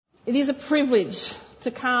It is a privilege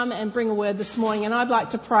to come and bring a word this morning, and I'd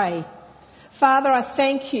like to pray. Father, I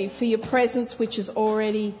thank you for your presence which is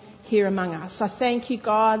already here among us. I thank you,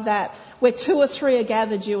 God, that where two or three are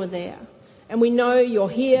gathered, you are there. And we know you're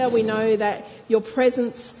here. We know that your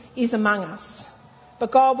presence is among us.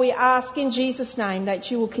 But God, we ask in Jesus' name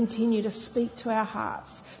that you will continue to speak to our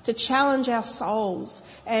hearts, to challenge our souls,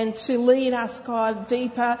 and to lead us, God,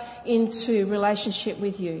 deeper into relationship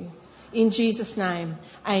with you. In Jesus' name,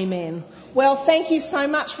 amen. Well, thank you so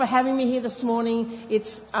much for having me here this morning.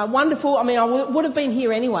 It's wonderful. I mean, I would have been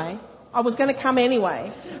here anyway. I was going to come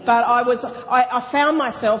anyway, but I found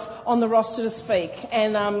myself on the roster to speak,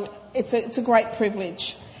 and it's a great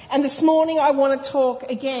privilege. And this morning I want to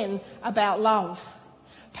talk again about love.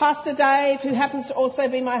 Pastor Dave, who happens to also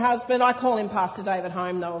be my husband, I call him Pastor Dave at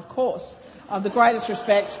home though, of course. I have the greatest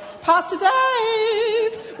respect. Pastor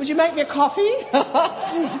Dave, would you make me a coffee?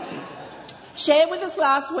 Shared with us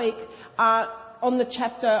last week on the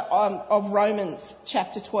chapter of Romans,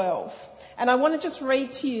 chapter 12. And I want to just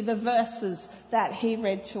read to you the verses that he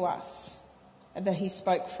read to us, that he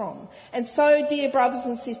spoke from. And so, dear brothers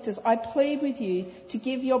and sisters, I plead with you to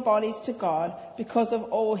give your bodies to God because of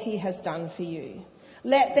all he has done for you.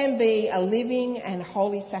 Let them be a living and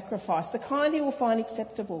holy sacrifice, the kind he will find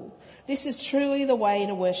acceptable. This is truly the way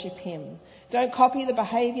to worship him. Don't copy the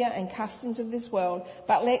behaviour and customs of this world,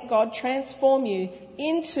 but let God transform you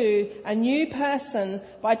into a new person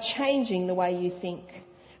by changing the way you think.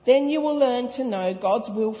 Then you will learn to know God's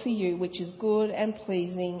will for you, which is good and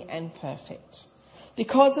pleasing and perfect.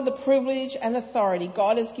 Because of the privilege and authority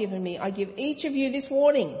God has given me, I give each of you this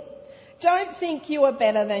warning. Don't think you are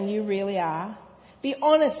better than you really are. Be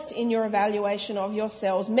honest in your evaluation of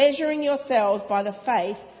yourselves, measuring yourselves by the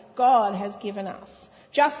faith God has given us.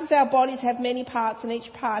 Just as our bodies have many parts and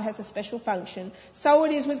each part has a special function, so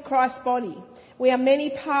it is with Christ's body. We are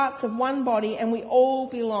many parts of one body and we all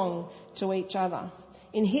belong to each other.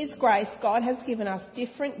 In his grace, God has given us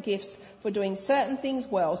different gifts for doing certain things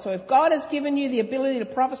well. So if God has given you the ability to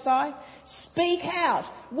prophesy, speak out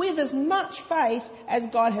with as much faith as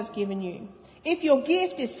God has given you. If your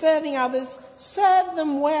gift is serving others, serve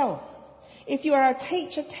them well. If you are a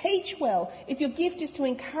teacher, teach well. If your gift is to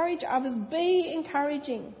encourage others, be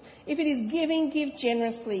encouraging. If it is giving, give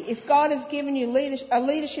generously. If God has given you a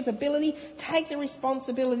leadership ability, take the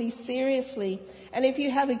responsibility seriously. And if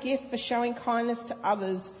you have a gift for showing kindness to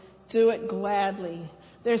others, do it gladly.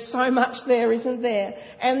 There's so much there, isn't there?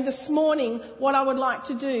 And this morning, what I would like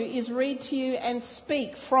to do is read to you and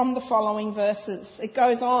speak from the following verses. It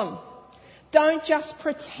goes on. Don't just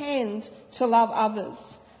pretend to love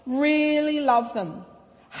others. Really love them.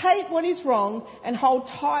 Hate what is wrong and hold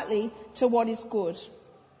tightly to what is good.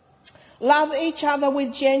 Love each other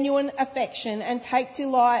with genuine affection and take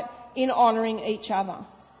delight in honouring each other.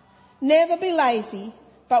 Never be lazy,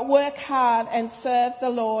 but work hard and serve the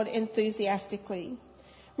Lord enthusiastically.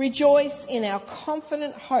 Rejoice in our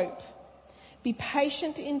confident hope. Be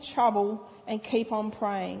patient in trouble and keep on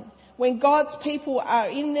praying. When God's people are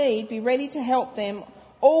in need, be ready to help them.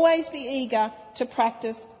 Always be eager to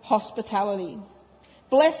practice hospitality.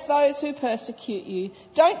 Bless those who persecute you.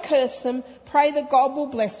 Don't curse them. Pray that God will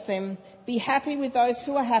bless them. Be happy with those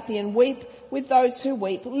who are happy and weep with those who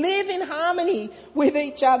weep. Live in harmony with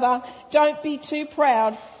each other. Don't be too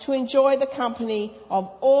proud to enjoy the company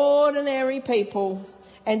of ordinary people.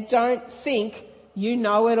 And don't think you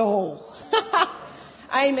know it all.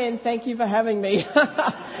 Amen. Thank you for having me.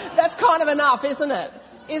 That's kind of enough, isn't it?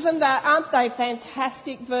 Aren't they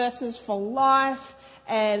fantastic verses for life?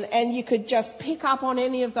 And you could just pick up on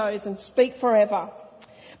any of those and speak forever.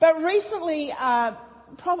 But recently,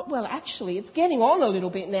 actually, it's getting on a little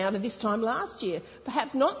bit now to this time last year.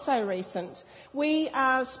 Perhaps not so recent. We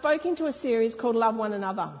spoke into a series called Love One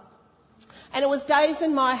Another. And it was days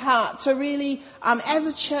in my heart to really, as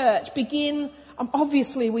a church, begin.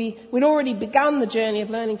 Obviously, we'd already begun the journey of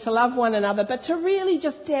learning to love one another, but to really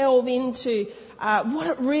just delve into what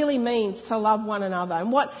it really means to love one another.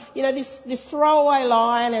 And what, this throwaway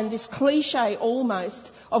line and this cliche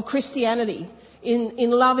almost of Christianity in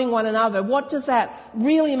loving one another. What does that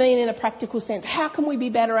really mean in a practical sense? How can we be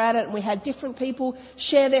better at it? And we had different people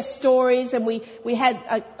share their stories, and we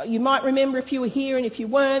had, you might remember if you were here, and if you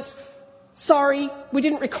weren't, sorry, we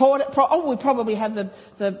didn't record it. We probably have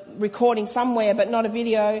the recording somewhere, but not a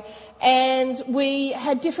video. And we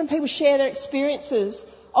had different people share their experiences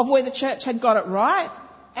of where the church had got it right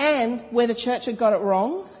and where the church had got it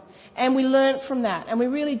wrong. And we learnt from that, and we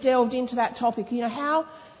really delved into that topic. How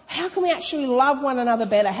how can we actually love one another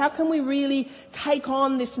better? How can we really take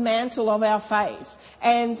on this mantle of our faith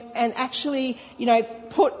and actually,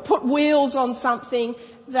 put wheels on something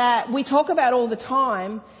that we talk about all the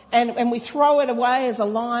time and we throw it away as a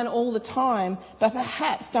line all the time, but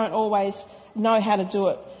perhaps don't always know how to do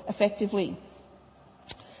it effectively.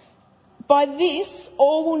 By this,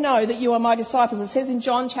 all will know that you are my disciples. It says in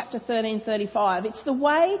John chapter 13:35. It's the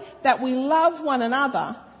way that we love one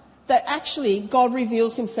another that actually God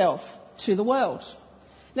reveals himself to the world.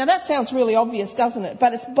 Now that sounds really obvious, doesn't it?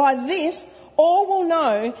 But it's by this, all will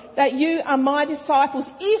know that you are my disciples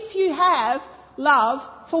if you have love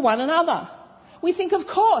for one another. We think, of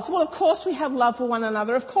course we have love for one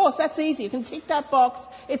another. Of course, that's easy. You can tick that box.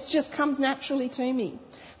 It just comes naturally to me.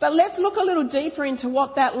 But let's look a little deeper into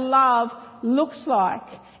what that love looks like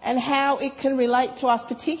and how it can relate to us,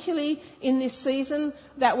 particularly in this season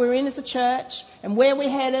that we're in as a church and where we're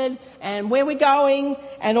headed and where we're going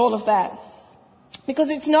and all of that. Because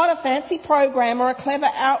it's not a fancy program or a clever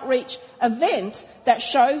outreach event that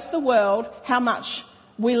shows the world how much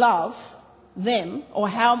we love them or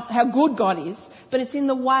how good God is, but it's in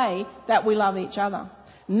the way that we love each other.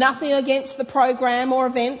 Nothing against the program or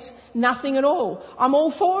event, nothing at all. I'm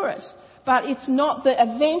all for it. But it's not the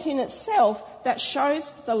event in itself that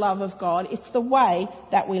shows the love of God. It's the way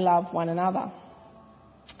that we love one another.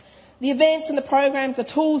 The events and the programs are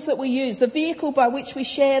tools that we use, the vehicle by which we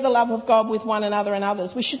share the love of God with one another and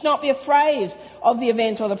others. We should not be afraid of the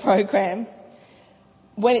event or the program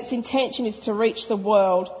when its intention is to reach the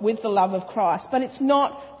world with the love of Christ. But it's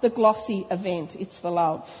not the glossy event, it's the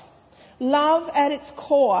love. Love at its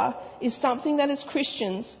core is something that as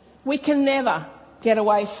Christians we can never get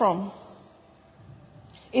away from.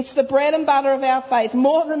 It's the bread and butter of our faith.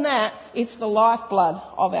 More than that, it's the lifeblood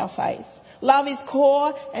of our faith. Love is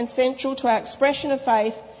core and central to our expression of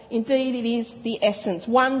faith. Indeed, it is the essence.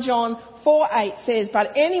 1 John 4:8 says,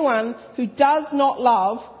 "But anyone who does not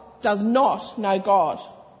love does not know God,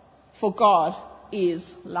 for God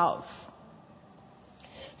is love."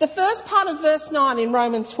 The first part of verse 9 in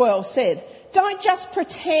Romans 12 said, don't just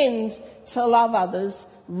pretend to love others,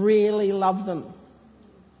 really love them.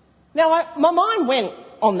 Now, my mind went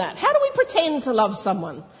on that. How do we pretend to love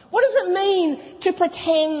someone? What does it mean to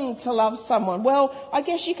pretend to love someone? Well, I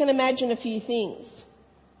guess you can imagine a few things.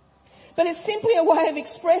 But it's simply a way of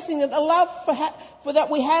expressing that the love that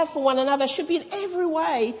we have for one another should be in every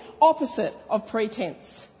way opposite of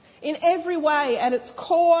pretense. In every way, at its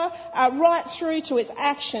core, right through to its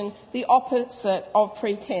action, the opposite of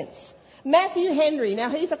pretense. Matthew Henry, now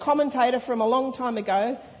he's a commentator from a long time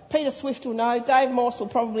ago. Peter Swift will know, Dave Morse will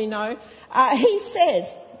probably know. He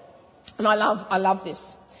said, and I love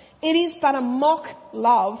this, "It is but a mock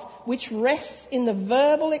love which rests in the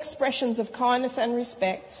verbal expressions of kindness and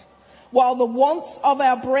respect, while the wants of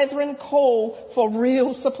our brethren call for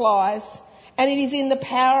real supplies, and it is in the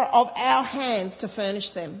power of our hands to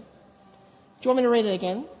furnish them." Do you want me to read it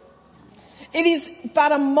again? "It is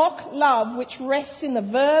but a mock love which rests in the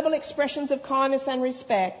verbal expressions of kindness and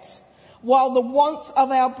respect, while the wants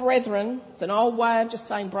of our brethren," it's an old way of just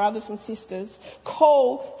saying brothers and sisters,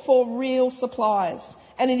 "call for real supplies,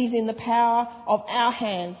 and it is in the power of our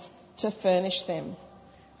hands to furnish them."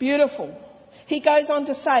 Beautiful. He goes on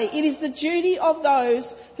to say, "It is the duty of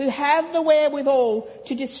those who have the wherewithal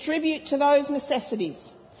to distribute to those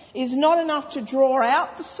necessities. It is not enough to draw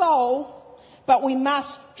out the soul, but we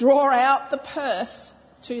must draw out the purse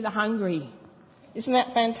to the hungry." Isn't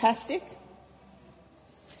that fantastic?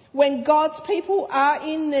 When God's people are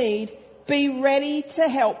in need, be ready to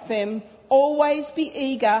help them. Always be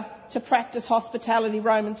eager to practice hospitality,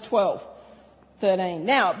 Romans 12:13.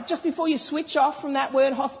 Now, just before you switch off from that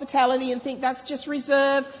word hospitality and think that's just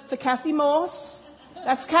reserved for Kathy Morse,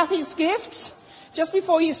 that's Kathy's gift, just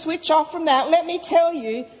before you switch off from that, let me tell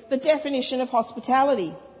you the definition of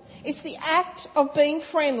hospitality. It's the act of being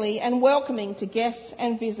friendly and welcoming to guests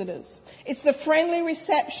and visitors. It's the friendly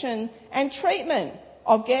reception and treatment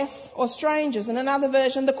of guests or strangers. In another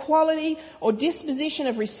version, the quality or disposition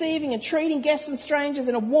of receiving and treating guests and strangers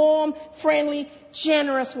in a warm, friendly,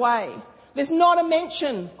 generous way. There's not a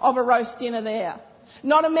mention of a roast dinner there.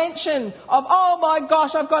 Not a mention of, "Oh my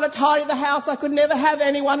gosh, I've got to tidy the house. I could never have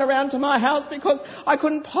anyone around to my house because I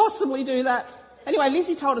couldn't possibly do that." Anyway,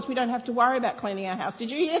 Lizzie told us we don't have to worry about cleaning our house. Did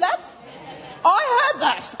you hear that? I heard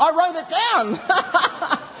that. I wrote it down.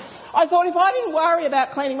 I thought if I didn't worry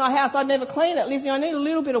about cleaning my house, I'd never clean it. Lizzie, I need a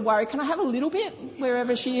little bit of worry. Can I have a little bit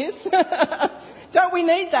wherever she is? Don't we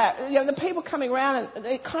need that? The people coming around,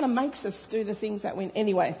 it kind of makes us do the things that we...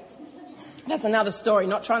 Anyway, that's another story,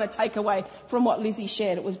 not trying to take away from what Lizzie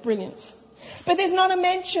shared. It was brilliant. But there's not a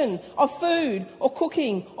mention of food or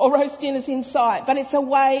cooking or roast dinners in sight, but it's a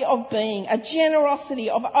way of being, a generosity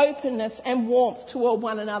of openness and warmth toward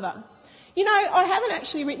one another. You know, I haven't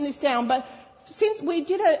actually written this down, but since we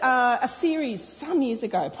did a series some years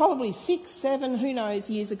ago, probably 6, 7, who knows,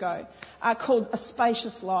 years ago, called A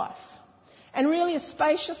Spacious Life. And really, A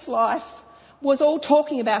Spacious Life was all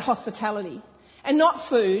talking about hospitality. And not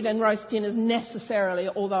food and roast dinners necessarily,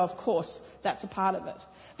 although of course that's a part of it.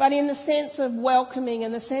 But in the sense of welcoming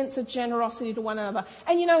and the sense of generosity to one another.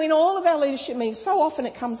 And you know, in all of our leadership meetings, so often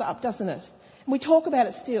it comes up, doesn't it? And we talk about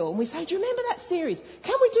it still. And we say, do you remember that series?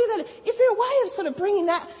 Can we do that? Is there a way of sort of bringing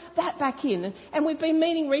that back in? And we've been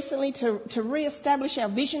meeting recently to re-establish our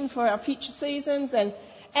vision for our future seasons. And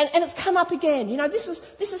it's come up again. You know, this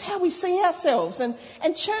is how we see ourselves. And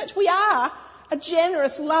church, we are a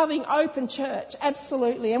generous, loving, open church,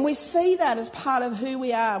 absolutely. And we see that as part of who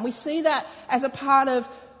we are. And we see that as a part of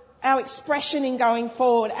our expression in going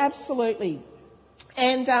forward, absolutely.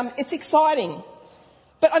 And it's exciting.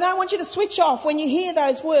 But I don't want you to switch off when you hear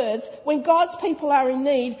those words. When God's people are in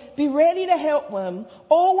need, be ready to help them.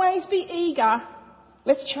 Always be eager.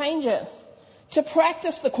 Let's change it. To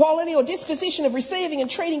practice the quality or disposition of receiving and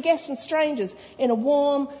treating guests and strangers in a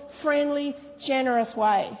warm, friendly, generous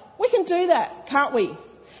way. We can do that, can't we?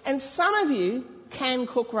 And some of you can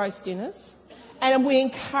cook roast dinners, and we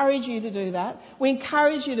encourage you to do that. We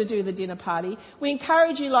encourage you to do the dinner party. We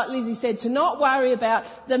encourage you, like Lizzie said, to not worry about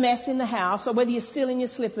the mess in the house or whether you're still in your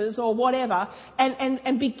slippers or whatever,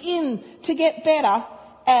 and begin to get better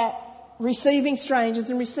at receiving strangers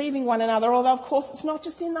and receiving one another, although of course it's not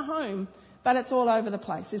just in the home. But it's all over the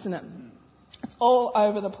place, isn't it? It's all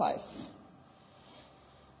over the place.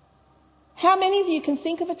 How many of you can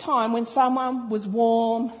think of a time when someone was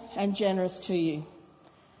warm and generous to you?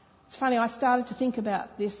 It's funny, I started to think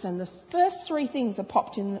about this and the first 3 things that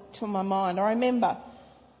popped into my mind. I remember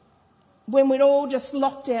when we'd all just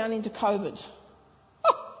locked down into COVID.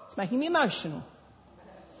 Oh, it's making me emotional.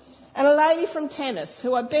 And a lady from tennis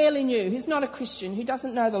who I barely knew, who's not a Christian, who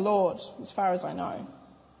doesn't know the Lord, as far as I know,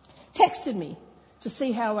 texted me to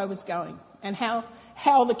see how I was going and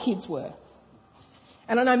how the kids were.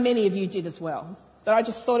 And I know many of you did as well, but I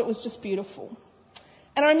just thought it was just beautiful.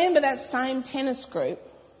 And I remember that same tennis group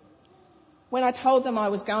when I told them I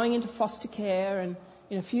was going into foster care and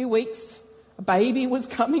in a few weeks a baby was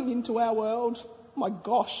coming into our world. Oh my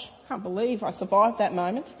gosh, can't believe I survived that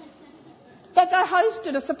moment. That they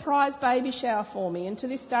hosted a surprise baby shower for me, and to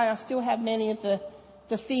this day I still have many of the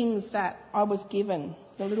things that I was given.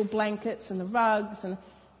 The little blankets and the rugs, and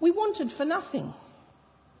we wanted for nothing. And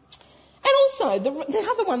also, the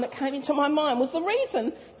other one that came into my mind was the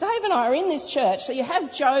reason Dave and I are in this church. So you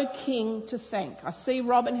have Joe King to thank. I see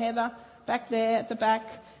Rob and Heather back there at the back.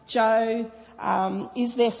 Joe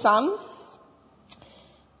is their son.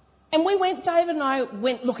 And David and I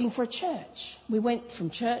went looking for a church. We went from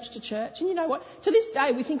church to church. And you know what? To this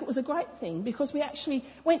day, we think it was a great thing because we actually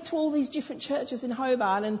went to all these different churches in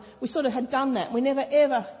Hobart and we sort of had done that. We never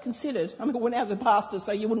ever considered, I mean, we went out of the pastor,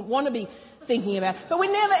 so you wouldn't want to be thinking about it. But we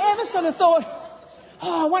never ever sort of thought,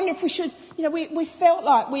 oh, I wonder if we should, you know, we felt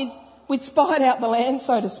like we'd spied out the land,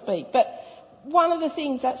 so to speak. But one of the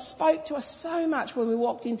things that spoke to us so much when we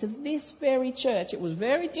walked into this very church, it was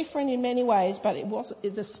very different in many ways, but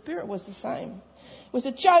the spirit was the same, was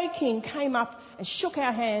that Joe King came up and shook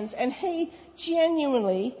our hands, and he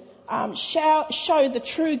genuinely showed the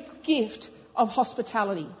true gift of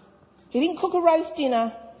hospitality. He didn't cook a roast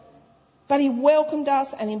dinner, but he welcomed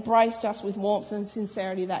us and embraced us with warmth and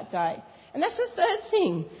sincerity that day. And that's the third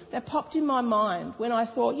thing that popped in my mind when I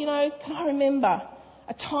thought, you know, can I remember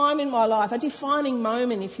a time in my life, a defining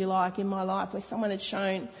moment, if you like, in my life where someone had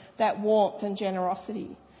shown that warmth and generosity.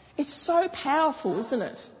 It's so powerful, isn't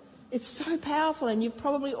it? It's so powerful, and you've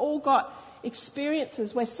probably all got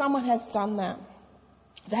experiences where someone has done that.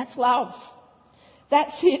 That's love.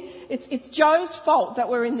 That's it. It's Joe's fault that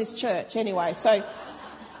we're in this church anyway. So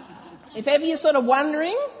if ever you're sort of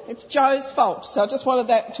wondering, it's Joe's fault. So I just wanted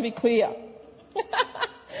that to be clear.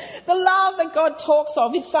 The love that God talks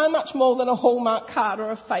of is so much more than a Hallmark card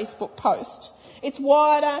or a Facebook post. It's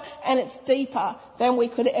wider and it's deeper than we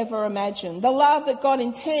could ever imagine. The love that God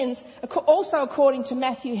intends, also according to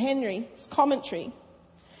Matthew Henry's commentary,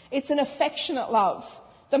 it's an affectionate love,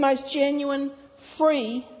 the most genuine,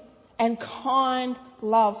 free and kind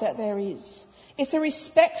love that there is. It's a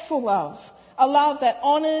respectful love, a love that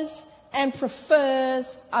honours and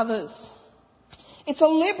prefers others. It's a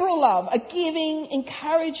liberal love, a giving,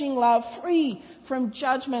 encouraging love, free from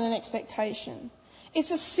judgment and expectation.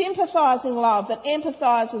 It's a sympathising love that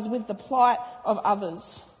empathises with the plight of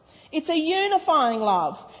others. It's a unifying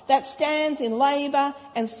love, that stands in labour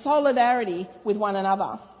and solidarity with one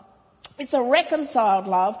another. It's a reconciled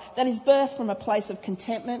love that is birthed from a place of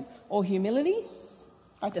contentment or humility.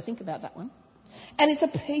 I had to think about that one. And it's a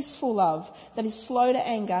peaceful love that is slow to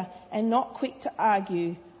anger and not quick to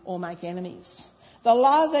argue or make enemies. The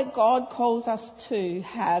love that God calls us to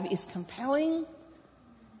have is compelling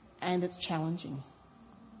and it's challenging.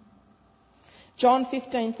 John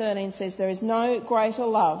 15:13 says, there is no greater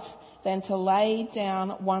love than to lay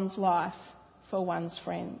down one's life for one's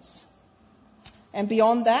friends. And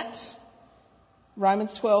beyond that,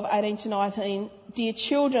 Romans 12:18-19, dear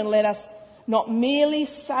children, let us not merely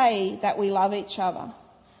say that we love each other.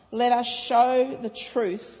 Let us show the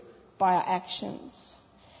truth by our actions.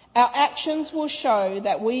 Our actions will show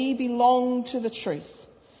that we belong to the truth.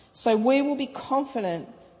 So we will be confident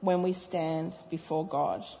when we stand before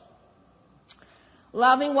God.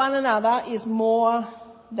 Loving one another is more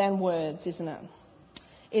than words, isn't it?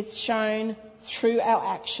 It's shown through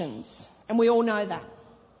our actions. And we all know that.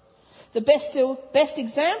 The best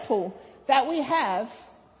example that we have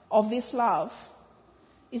of this love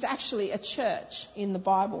is actually a church in the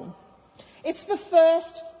Bible. It's the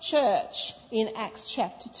first church in Acts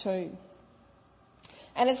chapter 2.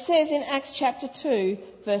 And it says in Acts chapter 2,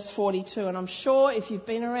 verse 42, and I'm sure if you've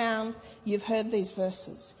been around, you've heard these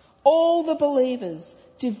verses. All the believers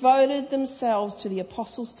devoted themselves to the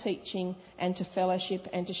apostles' teaching and to fellowship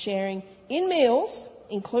and to sharing in meals,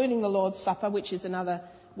 including the Lord's Supper, which is another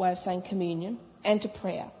way of saying communion, and to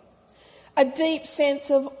prayer. A deep sense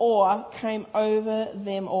of awe came over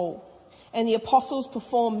them all. And the apostles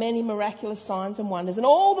performed many miraculous signs and wonders. And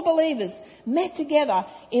all the believers met together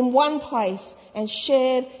in one place and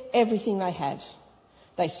shared everything they had.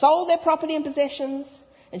 They sold their property and possessions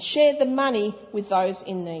and shared the money with those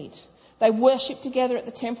in need. They worshipped together at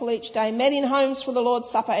the temple each day, met in homes for the Lord's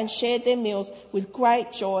Supper and shared their meals with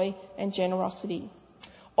great joy and generosity.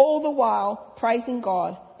 All the while praising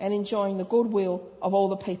God and enjoying the goodwill of all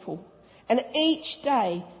the people. And each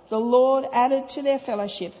day the Lord added to their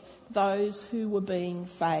fellowship those who were being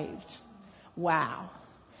saved. Wow.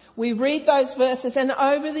 We read those verses and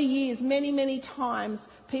over the years, many, many times,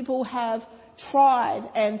 people have tried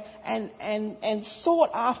and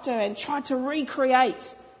sought after and tried to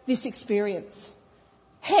recreate this experience.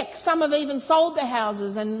 Heck, some have even sold their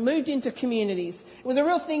houses and moved into communities. It was a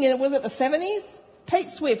real thing, was it the 70s?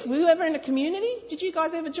 Pete Swift, were you ever in a community? Did you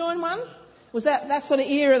guys ever join one? Was that sort of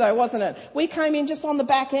era though, wasn't it? We came in just on the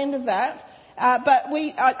back end of that. But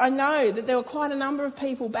I know that there were quite a number of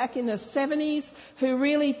people back in the 70s who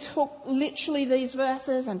really took literally these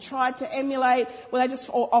verses and tried to emulate. Well, they just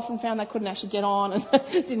often found they couldn't actually get on and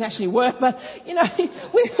it didn't actually work. But, you know,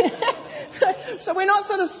 so we're not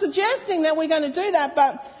sort of suggesting that we're going to do that.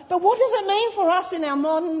 But what does it mean for us in our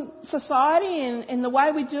modern society and in the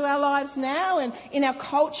way we do our lives now and in our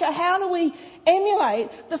culture? How do we emulate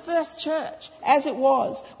the first church as it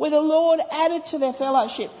was, where the Lord added to their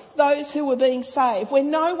fellowship those who were being saved, where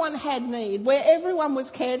no one had need, where everyone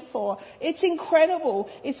was cared for? It's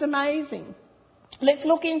incredible. It's amazing. Let's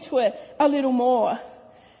look into it a little more.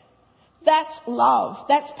 That's love.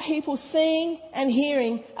 That's people seeing and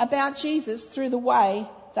hearing about Jesus through the way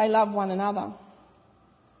they love one another.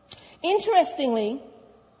 Interestingly,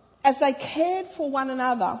 as they cared for one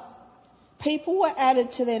another, people were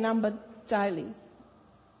added to their number daily.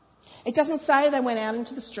 It doesn't say they went out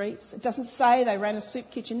into the streets. It doesn't say they ran a soup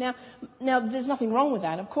kitchen. Now there's nothing wrong with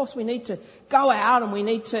that. Of course, we need to go out and we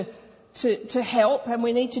need to help and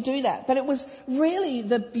we need to do that. But it was really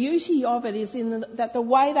the beauty of it is that the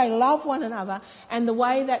way they love one another and the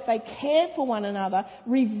way that they cared for one another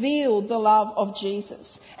revealed the love of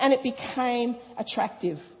Jesus. And it became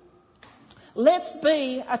attractive. Let's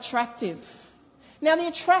be attractive. Now, the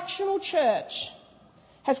attractional church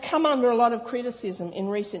has come under a lot of criticism in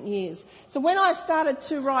recent years. So when I started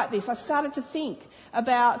to write this, I started to think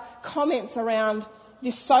about comments around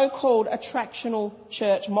this so-called attractional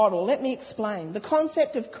church model. Let me explain. The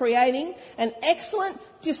concept of creating an excellent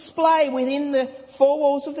display within the four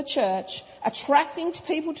walls of the church, attracting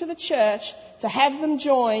people to the church to have them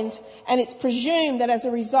joined, and it's presumed that as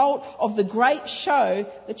a result of the great show,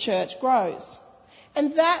 the church grows.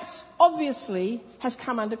 And that obviously has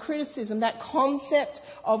come under criticism, that concept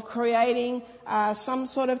of creating some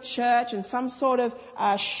sort of church and some sort of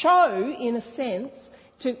show, in a sense,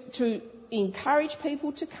 to encourage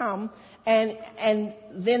people to come, and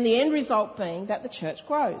then the end result being that the church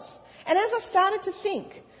grows. And as I started to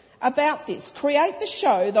think about this, create the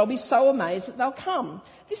show, they'll be so amazed that they'll come.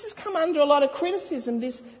 This has come under a lot of criticism,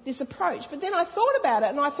 this approach. But then I thought about it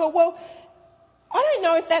and I thought, well, I don't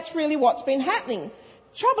know if that's really what's been happening.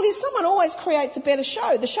 Trouble is, someone always creates a better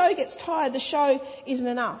show. The show gets tired. The show isn't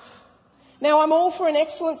enough. Now, I'm all for an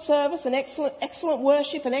excellent service, an excellent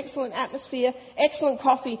worship, an excellent atmosphere, excellent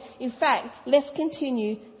coffee. In fact, let's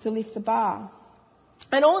continue to lift the bar.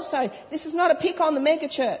 And also, this is not a pick on the mega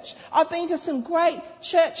church. I've been to some great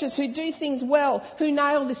churches who do things well, who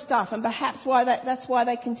nail this stuff, and perhaps that's why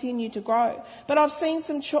they continue to grow. But I've seen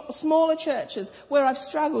some smaller churches where I've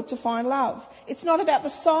struggled to find love. It's not about the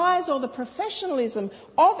size or the professionalism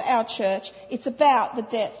of our church. It's about the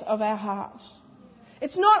depth of our heart.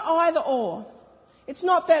 It's not either or. It's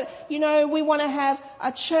not that, we want to have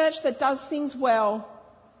a church that does things well,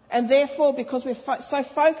 and therefore, because we're so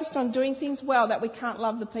focused on doing things well, that we can't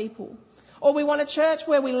love the people. Or we want a church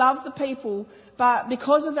where we love the people, but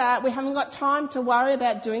because of that, we haven't got time to worry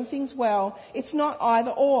about doing things well. It's not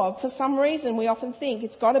either or. For some reason, we often think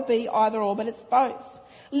it's got to be either or, but it's both.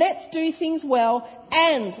 Let's do things well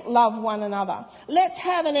and love one another. Let's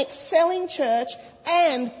have an excelling church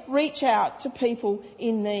and reach out to people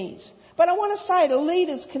in need. But I want to say to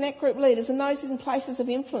leaders, connect group leaders, and those in places of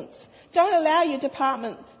influence, don't allow your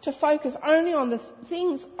department to focus only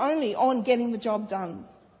on getting the job done.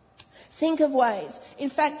 Think of ways, in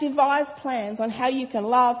fact, devise plans on how you can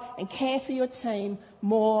love and care for your team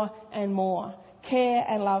more and more. Care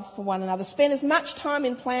and love for one another. Spend as much time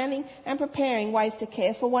in planning and preparing ways to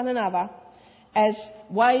care for one another as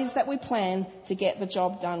ways that we plan to get the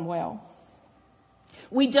job done well.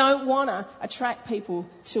 We don't want to attract people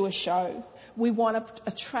to a show. We want to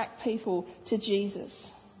attract people to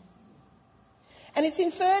Jesus. And it's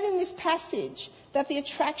inferred in this passage that the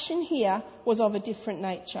attraction here was of a different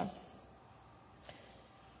nature.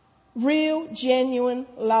 Real, genuine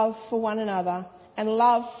love for one another and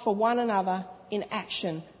love for one another in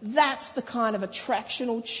action. That's the kind of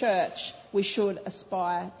attractional church we should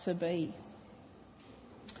aspire to be.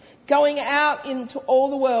 Going out into all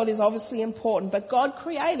the world is obviously important, but God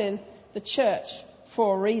created the church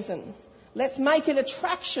for a reason. Let's make it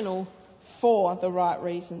attractional for the right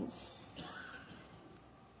reasons.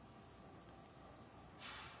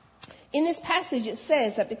 In this passage it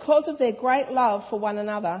says that because of their great love for one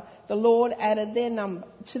another, the Lord added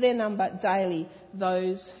to their number daily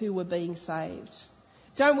those who were being saved.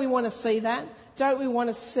 Don't we want to see that? Don't we want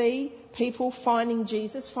to see people finding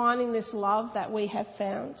Jesus, finding this love that we have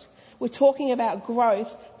found? We're talking about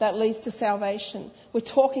growth that leads to salvation. We're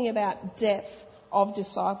talking about depth of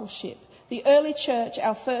discipleship. The early church,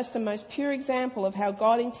 our first and most pure example of how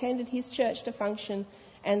God intended his church to function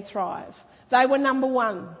and thrive. They were number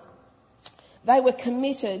one. They were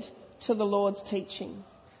committed to the Lord's teaching.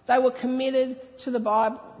 They were committed to the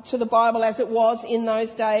Bible as it was in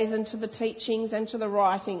those days, and to the teachings and to the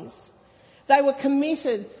writings. They were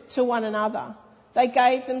committed to one another. They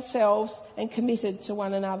gave themselves and committed to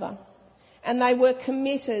one another. And they were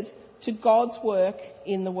committed to God's work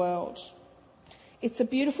in the world. It's a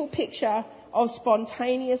beautiful picture of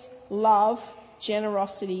spontaneous love,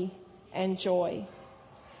 generosity and joy.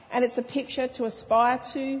 And it's a picture to aspire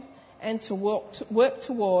to and to work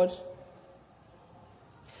toward.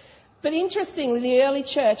 But interestingly, the early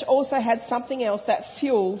church also had something else that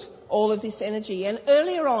fueled all of this energy. And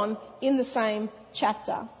earlier on in the same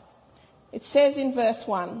chapter, it says in verse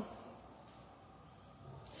 1,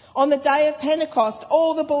 on the day of Pentecost,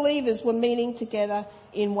 all the believers were meeting together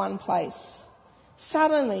in one place.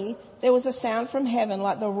 Suddenly, there was a sound from heaven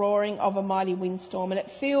like the roaring of a mighty windstorm, and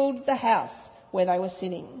it filled the house where they were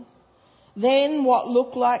sitting. Then what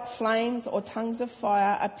looked like flames or tongues of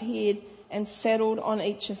fire appeared and settled on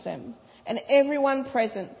each of them. And everyone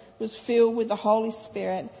present was filled with the Holy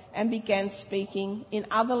Spirit and began speaking in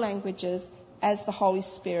other languages as the Holy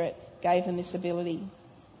Spirit gave them this ability.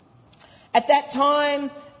 At that time,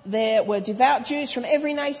 there were devout Jews from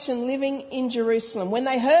every nation living in Jerusalem. When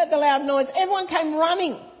they heard the loud noise, everyone came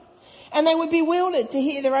running, and they were bewildered to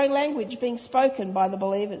hear their own language being spoken by the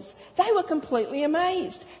believers. They were completely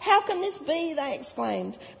amazed. How can this be? They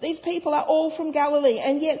exclaimed. These people are all from Galilee,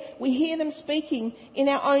 and yet we hear them speaking in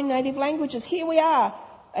our own native languages. Here we are.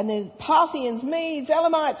 And then Parthians, Medes,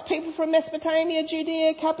 Elamites, people from Mesopotamia,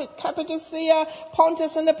 Judea, Cappadocia,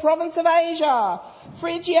 Pontus and the province of Asia,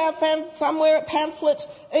 Phrygia, somewhere at Pamphlet,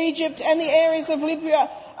 Egypt and the areas of Libya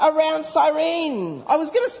around Cyrene. I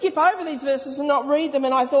was going to skip over these verses and not read them,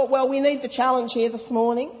 and I thought, well, we need the challenge here this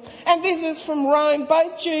morning. And visitors from Rome,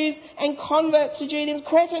 both Jews and converts to Judaism,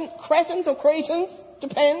 Cretans,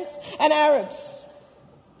 depends, and Arabs.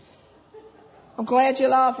 I'm glad you're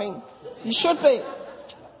laughing. You should be.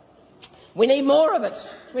 We need more of it.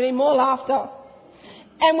 We need more laughter.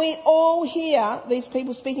 And we all hear these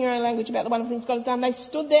people speaking their own language about the wonderful things God has done. They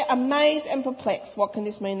stood there amazed and perplexed. What can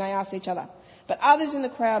this mean? They asked each other. But others in the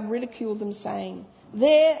crowd ridiculed them, saying,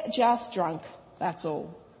 "They're just drunk, that's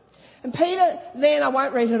all." And Peter, then I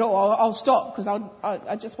won't read it all, I'll stop because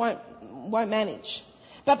I just won't manage.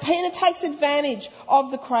 But Peter takes advantage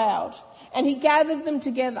of the crowd and he gathered them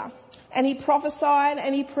together and he prophesied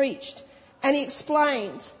and he preached and he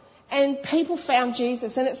explained and people found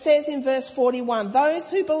Jesus. And it says in verse 41, those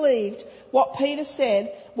who believed what Peter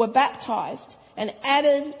said were baptized and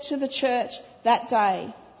added to the church that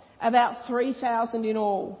day. About 3,000 in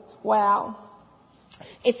all. Wow.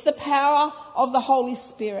 It's the power of the Holy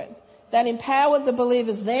Spirit that empowered the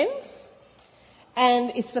believers then,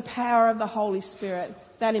 and it's the power of the Holy Spirit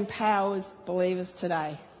that empowers believers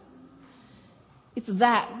today. It's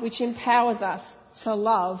that which empowers us to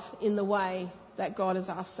love in the way that God has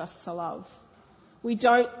asked us to love. We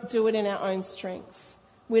don't do it in our own strength.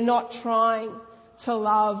 We're not trying to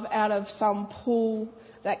love out of some pull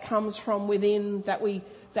that comes from within that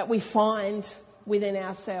we find within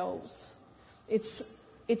ourselves.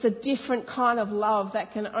 It's a different kind of love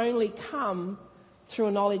that can only come through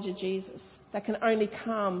a knowledge of Jesus, that can only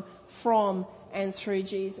come from and through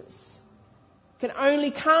Jesus. It can only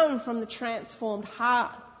come from the transformed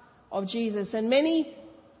heart of Jesus. And many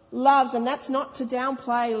loves, and that's not to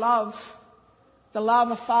downplay love, the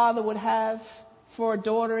love a father would have for a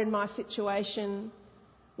daughter in my situation,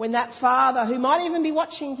 when that father, who might even be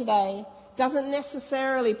watching today, doesn't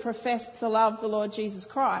necessarily profess to love the Lord Jesus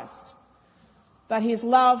Christ. But his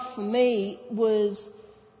love for me was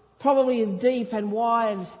probably as deep and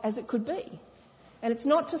wide as it could be. And it's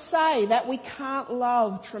not to say that we can't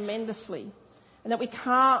love tremendously and that we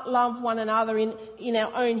can't love one another in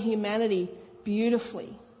our own humanity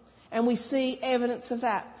beautifully. And we see evidence of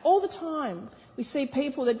that all the time. We see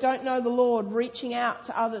people that don't know the Lord reaching out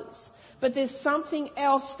to others. But there's something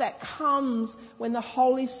else that comes when the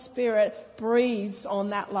Holy Spirit breathes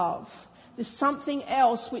on that love. There's something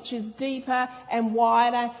else which is deeper and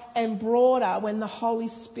wider and broader when the Holy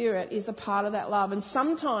Spirit is a part of that love. And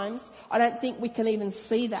sometimes I don't think we can even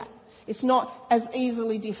see that. It's not as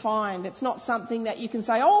easily defined. It's not something that you can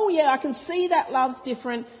say, oh yeah, I can see that love's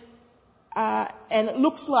different and it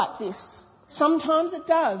looks like this. Sometimes it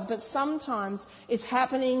does, but sometimes it's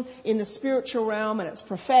happening in the spiritual realm and it's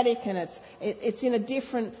prophetic and it's in a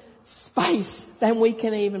different space than we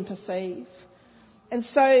can even perceive. And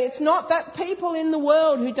so it's not that people in the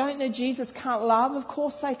world who don't know Jesus can't love. Of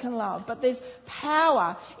course they can love. But there's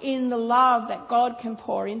power in the love that God can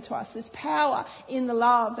pour into us. There's power in the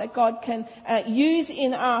love that God can use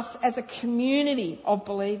in us as a community of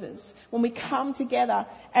believers. When we come together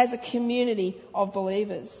as a community of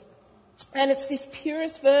believers. And it's this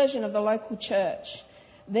purest version of the local church.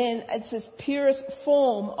 Then it's this purest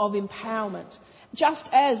form of empowerment.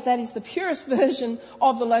 Just as that is the purest version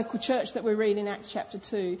of the local church that we read in Acts chapter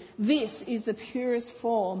 2, this is the purest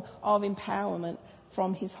form of empowerment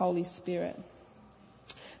from His Holy Spirit.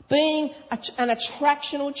 Being an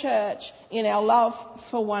attractional church in our love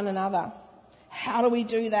for one another. How do we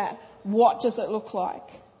do that? What does it look like?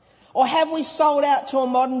 Or have we sold out to a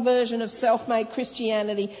modern version of self-made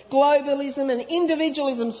Christianity? Globalism and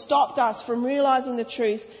individualism stopped us from realising the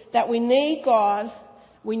truth that we need God,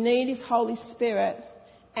 we need His Holy Spirit,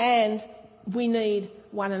 and we need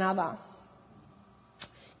one another.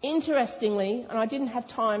 Interestingly, and I didn't have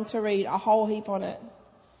time to read a whole heap on it,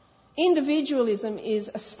 individualism is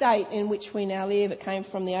a state in which we now live. It came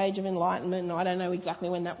from the Age of Enlightenment, and I don't know exactly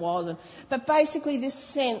when that was. But basically this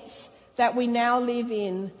sense that we now live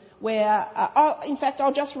in where, in fact,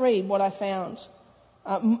 I'll just read what I found.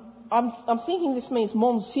 I'm thinking this means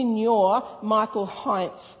Monsignor Michael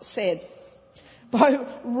Heinz said, by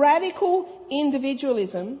radical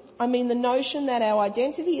individualism, I mean the notion that our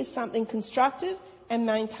identity is something constructed and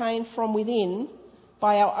maintained from within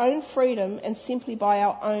by our own freedom and simply by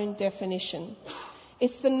our own definition.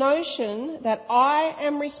 It's the notion that I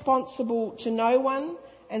am responsible to no one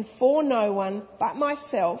and for no one but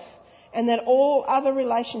myself, and that all other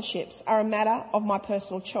relationships are a matter of my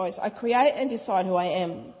personal choice. I create and decide who I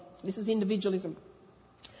am. This is individualism.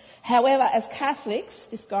 However, as Catholics,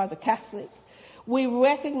 this guy's a Catholic, we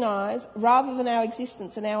recognise rather than our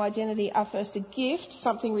existence and our identity are first a gift,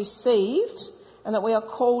 something received, and that we are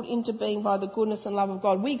called into being by the goodness and love of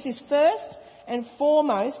God. We exist first and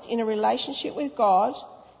foremost in a relationship with God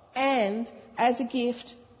and as a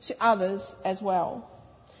gift to others as well.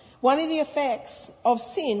 One of the effects of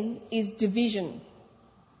sin is division.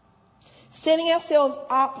 Setting ourselves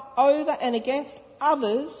up over and against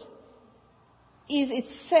others is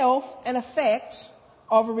itself an effect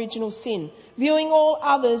of original sin. Viewing all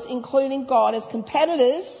others, including God, as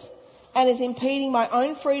competitors and as impeding my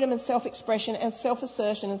own freedom and self-expression and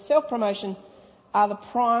self-assertion and self-promotion are the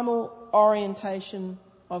primal orientation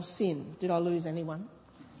of sin. Did I lose anyone?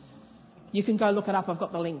 You can go look it up. I've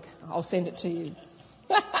got the link. I'll send it to you.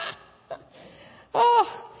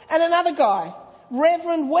 And another guy,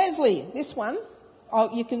 Reverend Wesley. This one,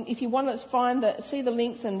 you can, if you want to see the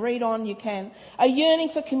links and read on, you can. A yearning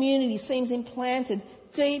for community seems implanted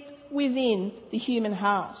deep within the human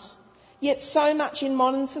heart. Yet so much in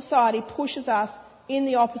modern society pushes us in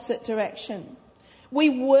the opposite direction. We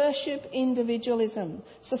worship individualism.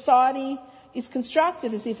 Society is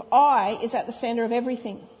constructed as if I is at the centre of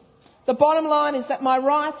everything. The bottom line is that my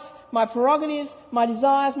rights, my prerogatives, my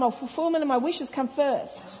desires, my fulfilment and my wishes come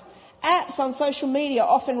first. Apps on social media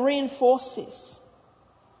often reinforce this.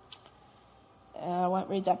 I won't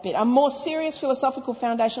read that bit. A more serious philosophical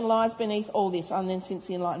foundation lies beneath all this, and then since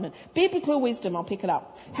the Enlightenment. Biblical wisdom, I'll pick it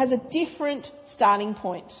up, has a different starting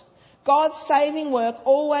point. God's saving work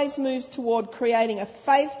always moves toward creating a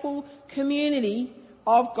faithful community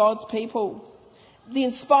of God's people. The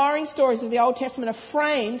inspiring stories of the Old Testament are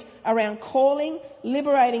framed around calling,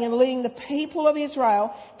 liberating and leading the people of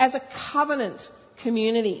Israel as a covenant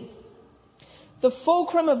community. The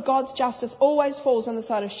fulcrum of God's justice always falls on the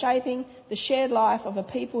side of shaping the shared life of a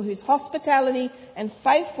people whose hospitality and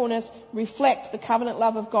faithfulness reflect the covenant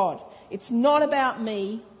love of God. It's not about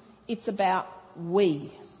me, it's about we.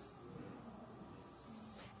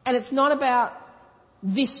 And it's not about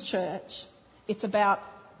this church, it's about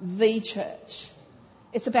the church.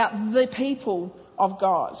 It's about the people of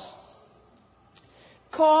God.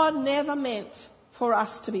 God never meant for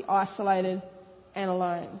us to be isolated and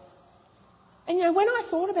alone. And when I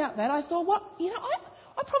thought about that, I thought,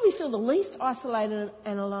 I probably feel the least isolated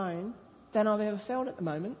and alone than I've ever felt at the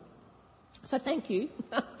moment. So thank you.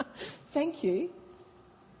 Thank you.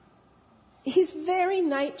 His very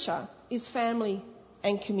nature is family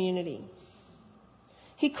and community.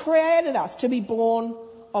 He created us to be born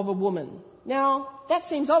of a woman. Now, that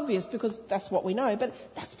seems obvious because that's what we know, but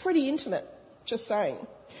that's pretty intimate, just saying.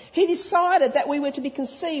 He decided that we were to be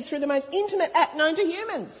conceived through the most intimate act known to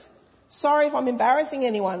humans. Sorry if I'm embarrassing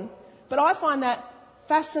anyone, but I find that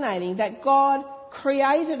fascinating that God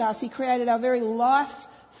created us. He created our very life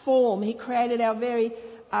form. He created our very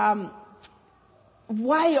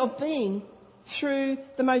way of being through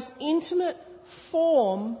the most intimate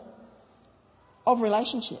form of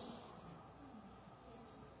relationship.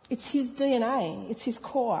 It's his DNA. It's his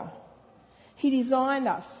core. He designed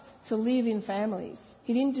us to live in families.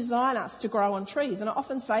 He didn't design us to grow on trees. And I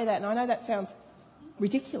often say that, and I know that sounds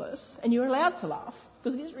ridiculous, and you're allowed to laugh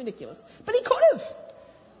because it is ridiculous. But he could have.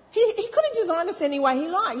 He could have designed us any way he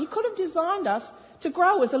liked. He could have designed us to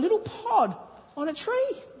grow as a little pod on a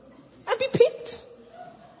tree and be picked.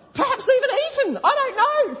 Perhaps even eaten. I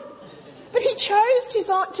don't know. But he chose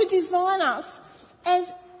to design us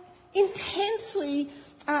as intensely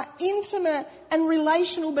intimate and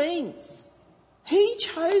relational beings. He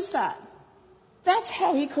chose that. That's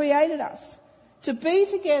how he created us. To be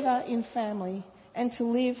together in family and to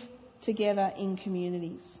live together in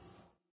communities.